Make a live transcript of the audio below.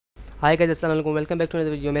Hi guys, अस्सलाम वालेकुम, welcome back to another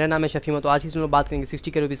video. मेरा नाम है शफीमा। तो आज की इसमें बात करेंगे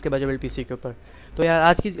 60 के रुपीज़ के बजट पीसी के ऊपर। तो यार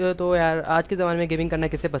आज के ज़माने में गेमिंग करना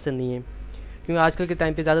किसे पसंद नहीं है, क्योंकि आजकल के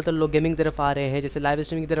टाइम पे ज़्यादातर लोग गेमिंग की तरफ आ रहे हैं, जैसे लाइव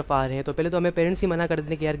स्ट्रीमिंग की तरफ आ रहे हैं। तो पहले तो हमें पेरेंट्स ही मना कर देते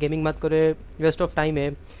हैं कि यार गेमिंग मत करो, वेस्ट ऑफ टाइम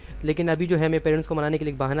है। लेकिन अभी जो है हमें पेरेंट्स को मनाने के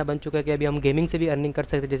लिए एक बहाना बन चुका है कि अभी हम गेमिंग से भी अर्निंग कर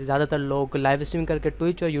सकते हैं, जैसे ज़्यादातर लोग लाइव स्ट्रीमिंग करके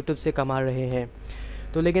ट्विच और यूट्यूब से कमा रहे हैं।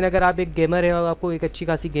 तो लेकिन अगर आप एक गेमर है और आपको एक अच्छी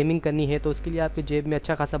खासी गेमिंग करनी है, तो उसके लिए आपके जेब में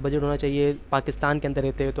अच्छा खासा बजट होना चाहिए। पाकिस्तान के अंदर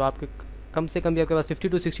रहते हो तो आपके कम से कम भी आपके पास 50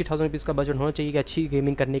 to 60,000 रुपीज़ का बजट होना चाहिए कि अच्छी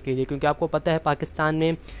गेमिंग करने के लिए, क्योंकि आपको पता है पाकिस्तान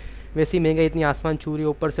में वैसी महंगाई इतनी आसमान छू रही है,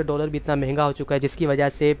 ऊपर से डॉलर भी इतना महंगा हो चुका है, जिसकी वजह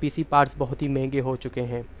से पीसी पार्ट्स बहुत ही महंगे हो चुके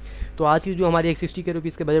हैं। तो आज की जो हमारी एक 60 के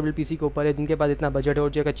रुपीज़ के बजट बिल पीसी के ऊपर है, जिनके पास इतना बजट है और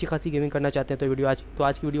जो एक अच्छी खासी गेमिंग करना चाहते हैं, तो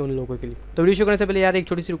आज की वीडियो उन लोगों के लिए। तो वीडियो शुरू करने से पहले यार एक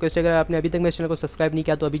छोटी सी रिक्वेस्ट है, अगर आपने अभी तक मेरे चैनल को सब्सक्राइब नहीं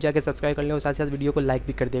किया तो अभी जाकर सब्सक्राइब कर लें और साथ साथ वीडियो को लाइक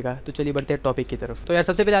भी कर देगा। तो चलिए बढ़ते हैं टॉपिक की तरफ। तो यार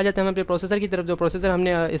सबसे पहले आ जाते हैं हम अपने प्रोसेसर की तरफ। जो प्रोसेसर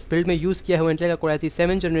हमने इस बिल्ड में यूज़ किया है वो इंटेल का core i3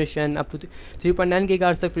 7th generation up to 3.9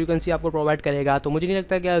 gigahertz तक फ्रीक्वेंसी आपको प्रोवाइड करेगा। तो मुझे नहीं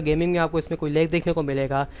लगता कि गेमिंग में आपको इसमें कोई लैग देखने को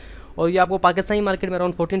मिलेगा, और ये आपको पाकिस्तानी मार्केट में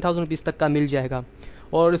अराउंड 14,000 रुपीज़ तक का मिल जाएगा।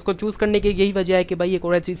 और इसको चूज़ करने की यही वजह है कि भाई ये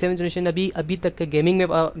कोर i3 7th जनरेशन अभी तक गेमिंग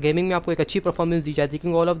में आपको एक अच्छी परफॉर्मेंस दी जाती है,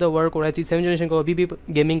 क्योंकि all of the world core i3 7th generation को अभी भी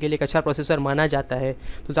गेमिंग के लिए एक अच्छा प्रोसेसर माना जाता है।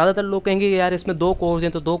 तो ज़्यादातर लोग कहेंगे कि यार इसमें 2 कोर्स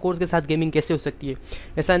हैं, तो 2 कोर्स के साथ गेमिंग कैसे हो सकती है।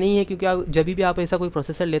 ऐसा नहीं है, क्योंकि जब भी आप ऐसा कोई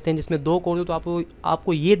प्रोसेसर लेते हैं जिसमें 2 कोर्स हो, तो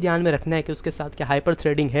आपको ये ध्यान में रखना है कि उसके साथ क्या हाइपर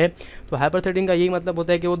थ्रेडिंग है। तो हाइपर थ्रेडिंग का यही मतलब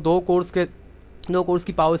होता है कि वो 2 कोर्स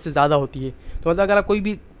की पावर से ज़्यादा होती है। तो मतलब अगर आप कोई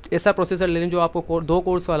भी ऐसा प्रोसेसर ले लें जो आपको 2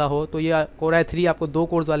 कोर्स वाला हो, तो ये कोर i3 आपको 2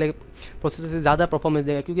 कोर्स वाले प्रोसेसर से ज़्यादा परफॉर्मेंस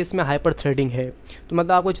देगा, क्योंकि इसमें हाइपर थ्रेडिंग है। तो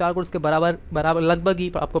मतलब आपको 4 कोर्स के बराबर लगभग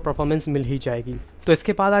ही आपको परफॉर्मेंस मिल ही जाएगी। तो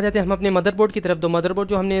इसके बाद आ जाते हैं हम अपने मदरबोर्ड की तरफ। तो मदरबोर्ड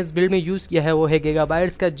जो हमने इस बिल्ड में यूज़ किया है वो है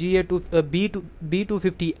गीगाबाइट्स का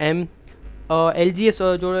B250M LGA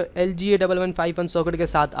जो LGA 1151 सॉकेट के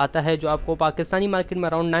साथ आता है, जो आपको पाकिस्तानी मार्केट में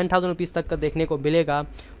अराउंड 9,000 रुपीज़ तक का देखने को मिलेगा।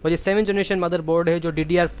 और ये 7th जनरेशन मदरबोर्ड है जो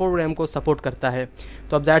DDR4 रैम को सपोर्ट करता है।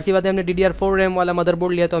 तो अब जाहिर सी बात है, हमने DDR4 रैम वाला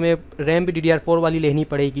मदरबोर्ड लिया तो हमें रैम भी DDR4 वाली लेनी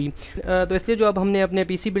पड़ेगी। तो इसलिए जो अब हमने अपने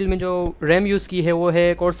पीसी बिल्ड में जो रैम यूज़ की है वो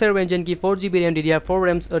है कॉर्सर वेंजन की 4GB रैम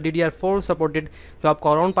DDR4 सपोर्टेड, जो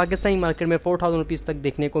आपको अराउंड पाकिस्तानी मार्केट में 4,000 रुपीज़ तक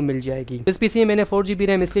देखने को मिल जाएगी। इस पीसी में मैंने 4GB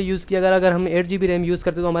रैम इसलिए यूज़ किया, अगर हम 8GB रैम यूज़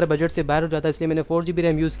करते तो हमारे बजट से बाहर हो जाता है, इसलिए मैंने 4GB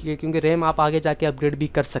रैम यूज़ की है, क्योंकि रैम आप आगे जाके अपग्रेड भी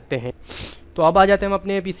कर सकते हैं। तो अब आ जाते हैं हम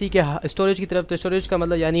अपने पीसी के स्टोरेज की तरफ। तो स्टोरेज का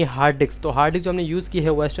मतलब यानी हार्ड डिस्क। तो हार्ड डिस्क जो हमने यूज़ की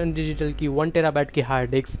है वेस्टर्न डिजिटल की 1 टेराबाइट की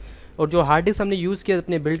हार्ड डिस्क। और जो हार्ड डिस्क हमने यूज़ किया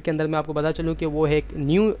अपने बिल्ड के अंदर, मैं आपको बता चलूँ कि वो है एक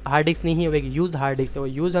न्यू हार्ड डिस्क नहीं है, वो एक यूज़ हार्ड डिस्क है। वो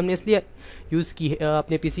यूज़ हमने इसलिए यूज़ की है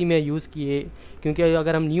अपने पीसी में यूज़ की है, क्योंकि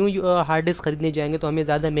अगर हम न्यू हार्ड डिस्क खरीदने जाएंगे तो हमें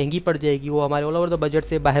ज़्यादा महंगी पड़ जाएगी, वो हमारे ऑल ओवर द बजट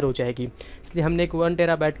से बाहर हो जाएगी। इसलिए हमने एक 1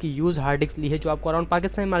 टेराबाइट की यूज़ हार्ड डिस्क ली है, जो आपको अराउंड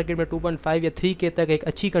पाकिस्तानी मार्केट में 2.5 या 3K तक एक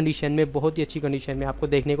अच्छी कंडीशन में, बहुत ही अच्छी कंडीशन में आपको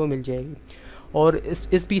देखने को मिल जाएगी। और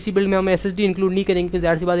इस पीसी बिल्ड में हम SSD इंक्लूड नहीं करेंगे, क्योंकि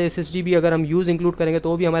ज़ाहिर सी बात है SSD भी अगर हम यूज़ इंक्लूड करेंगे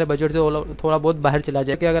तो भी हमारे बजट से थोड़ा बहुत बाहर चला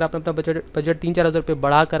जाए। कि अगर आप अपना बजट 3-4 हज़ार रुपये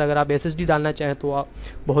बढ़ाकर अगर आप SSD डालना चाहें तो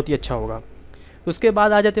बहुत ही अच्छा होगा। तो उसके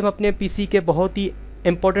बाद आ जाते हैं हम अपने पीसी के बहुत ही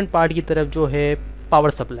इंपॉर्टेंट पार्ट की तरफ, जो है पावर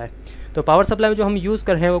सप्लाई। तो पावर सप्लाई में जो हम यूज़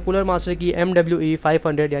कर रहे हैं वो कूलर मास्टर की MWE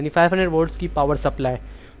 500 यानी 500 वोल्ट्स की पावर सप्लाई,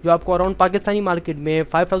 जो आपको अराउंड पाकिस्तानी मार्केट में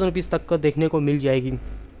 5,000 रुपीज़ तक का देखने को मिल जाएगी।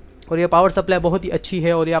 और ये पावर सप्लाई बहुत ही अच्छी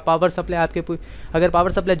है, और यह पावर सप्लाई अगर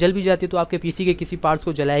पावर सप्लाई जल भी जाती है तो आपके पीसी के किसी पार्ट्स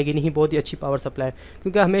को जलाएगी नहीं। बहुत ही अच्छी पावर सप्लाई,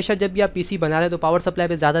 क्योंकि हमेशा जब भी आप पीसी बना रहे हैं तो पावर सप्लाई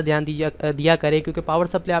पे ज़्यादा ध्यान दिया करें, क्योंकि पावर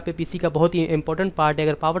सप्लाई आपके पीसी का बहुत ही इंपॉर्टेंट पार्ट है।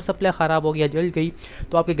 अगर पावर सप्लाई ख़राब हो गया, जल गई,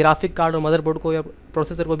 तो आपके ग्राफिक कार्ड और मदरबोर्ड को या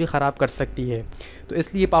प्रोसेसर को भी ख़राब कर सकती है। तो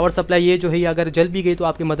इसलिए पावर सप्लाई ये जो है अगर जल भी गई तो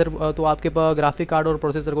आपके ग्राफिक कार्ड और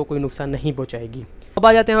प्रोसेसर को कोई नुकसान नहीं पहुँचाएगी। अब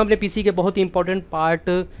आ जाते हैं हम अपने पीसी के बहुत ही इंपॉर्टेंट पार्ट,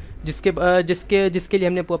 जिसके लिए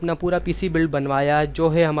हमने अपना पूरा पीसी बिल्ड बनवाया, जो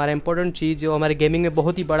है हमारा इंपॉर्टेंट चीज़ जो हमारे गेमिंग में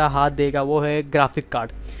बहुत ही बड़ा हाथ देगा, वो है ग्राफिक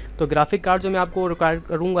कार्ड। तो ग्राफिक कार्ड जो मैं आपको रिकॉर्ड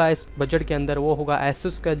करूँगा इस बजट के अंदर, वो होगा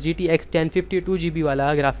ASUS का GTX 1050 2GB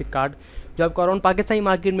वाला ग्राफिक कार्ड, जो आपको अराउंड पाकिस्तानी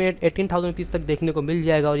मार्केट में 18,000 रुपीज़ तक देखने को मिल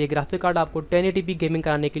जाएगा। और ये ग्राफिक कार्ड आपको 1080p गेमिंग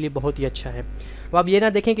कराने के लिए बहुत ही अच्छा है। अब आप ये ना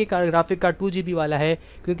देखें कि ग्राफिक कार्ड 2GB वाला है,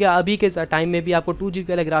 क्योंकि अभी के टाइम में भी आपको 2GB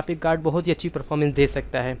वाला ग्राफिक कार्ड बहुत ही अच्छी परफॉर्मेंस दे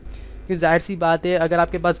सकता है। कि जाहिर सी बात है, अगर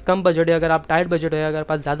आपके पास कम बजट है, अगर आप टाइट बजट है, अगर आपके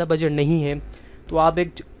पास ज़्यादा बजट नहीं है, तो आप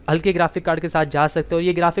एक हल्के ग्राफिक कार्ड के साथ जा सकते हो। और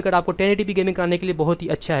ये ग्राफिक कार्ड आपको 1080p गेमिंग करने के लिए बहुत ही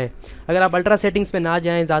अच्छा है। अगर आप अल्ट्रा सेटिंग्स पे ना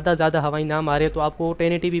जाएं, ज़्यादा हवाई ना मारे, तो आपको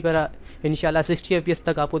 1080p पर इंशाल्लाह 60 FPS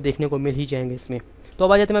तक आपको देखने को मिल ही जाएंगे इसमें। तो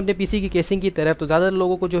अब आ जाते हैं अपने पीसी की केसिंग की तरफ। तो ज़्यादातर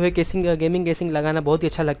लोगों को जो है केसिंग, गेमिंग केसिंग लगाना बहुत ही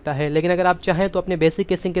अच्छा लगता है, लेकिन अगर आप चाहें तो अपने बेसिक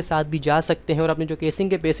केसिंग के साथ भी जा सकते हैं और अपने जो केसिंग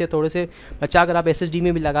के पैसे थोड़े से बचा कर आप एसएसडी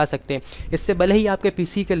में भी लगा सकते हैं। इससे भले ही आपके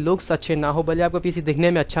पीसी के लुक्स अच्छे ना हो, भले आपका पीसी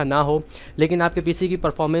दिखने में अच्छा ना हो, लेकिन आपके पीसी की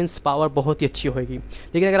परफॉर्मेंस पावर बहुत ही अच्छी होगी।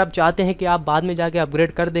 लेकिन अगर आप चाहते हैं कि आप बाद में जाके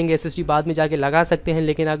अपग्रेड कर देंगे, एसएसडी बाद में जाके लगा सकते हैं,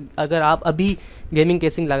 लेकिन अगर आप अभी गेमिंग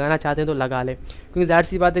केसिंग लगाना चाहते हैं तो लगा लें, क्योंकि ज़ाहिर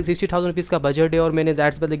सी बात है 60,000 रुपीज़ का बजट है और मैंने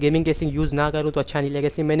ज़ाहिर सी बात है गेमिंग केसिंग यूज़ ना करूँ तो अच्छा नहीं लगेगा,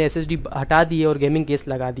 इसलिए मैंने एसएसडी हटा दी है और गेमिंग केस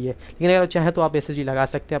लगा दिए। लेकिन अगर चाहें तो आप एसएसडी लगा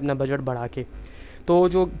सकते हैं अपना बजट बढ़ा के। तो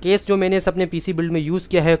जो केस जो मैंने अपने पीसी बिल्ड में यूज़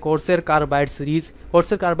किया है कॉर्सर कार्बाइड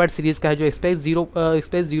सीरीज़ का है, जो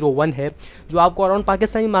एक्सप्रेस 01 है, जो आपको अराउंड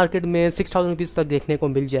पाकिस्तानी मार्केट में 6,000 रुपीज़ तक देखने को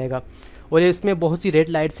मिल जाएगा। और इसमें बहुत सी रेड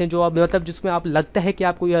लाइट्स हैं जो आप मतलब जिसमें आप लगता है कि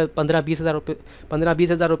आपको यह 15-20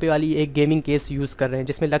 हज़ार रुपये वाली एक गेमिंग केस यूज़ कर रहे हैं,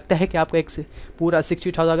 जिसमें लगता है कि आपका एक पूरा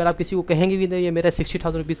 60,000, अगर आप किसी को कहेंगे भी नहीं ये मेरा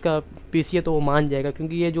 60,000 रुपीज़ का पीसी है तो वो मान जाएगा,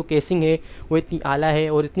 क्योंकि ये जो केसिंग है वो इतनी आला है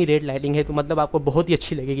और इतनी रेड लाइटिंग है, तो मतलब आपको बहुत ही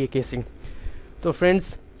अच्छी लगेगी ये केसिंग। तो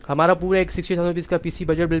फ्रेंड्स, हमारा पूरा एक 60,000 रुपीज़ का पीसी,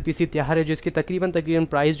 बजट बिल्ड पीसी तैयार है, जो इसकी तकरीबन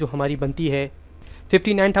प्राइस जो हमारी बनती है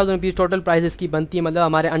 59,000 रुपीज़ टोटल प्राइस इसकी बनती है। मतलब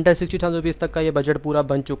हमारे अंडर 60,000 रुपीज़ तक का ये बजट पूरा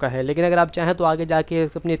बन चुका है। लेकिन अगर आप चाहें तो आगे जाके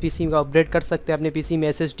अपने पीसी का अपग्रेड कर सकते हैं, अपने पीसी में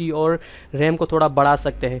एसएसडी और रैम को थोड़ा बढ़ा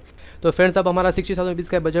सकते हैं। तो फ्रेंड्स, अब हमारा 60,000 रुपीज़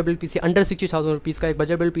का budget build PC, under 60,000 rupees का एक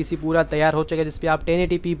बजट बिल्ड पीसी पूरा तैयार हो चुका है, जिस पर आप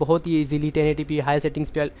 1080p बहुत ही ईजिली 1080p हाई सेटिंग्स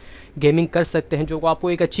पर गेमिंग कर सकते हैं, जो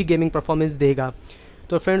आपको एक अच्छी गेमिंग परफॉर्मेंस देगा।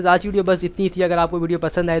 तो फ्रेंड्स, आज की वीडियो बस इतनी थी। अगर आपको वीडियो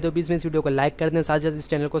पसंद आए तो प्लीज़ इस वीडियो को लाइक कर दें, साथ ही साथ इस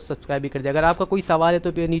चैनल को सब्सक्राइब भी कर दें। अगर आपका कोई सवाल है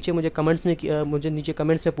तो नीचे मुझे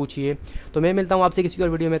कमेंट्स में पूछिए। तो मैं मिलता हूँ आपसे किसी और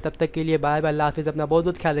वीडियो में, तब तक के लिए बाय बाय, अल्लाह हाफिज़। अपना बहुत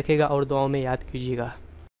बहुत ख्याल रखिएगा और दुआओं में याद कीजिएगा।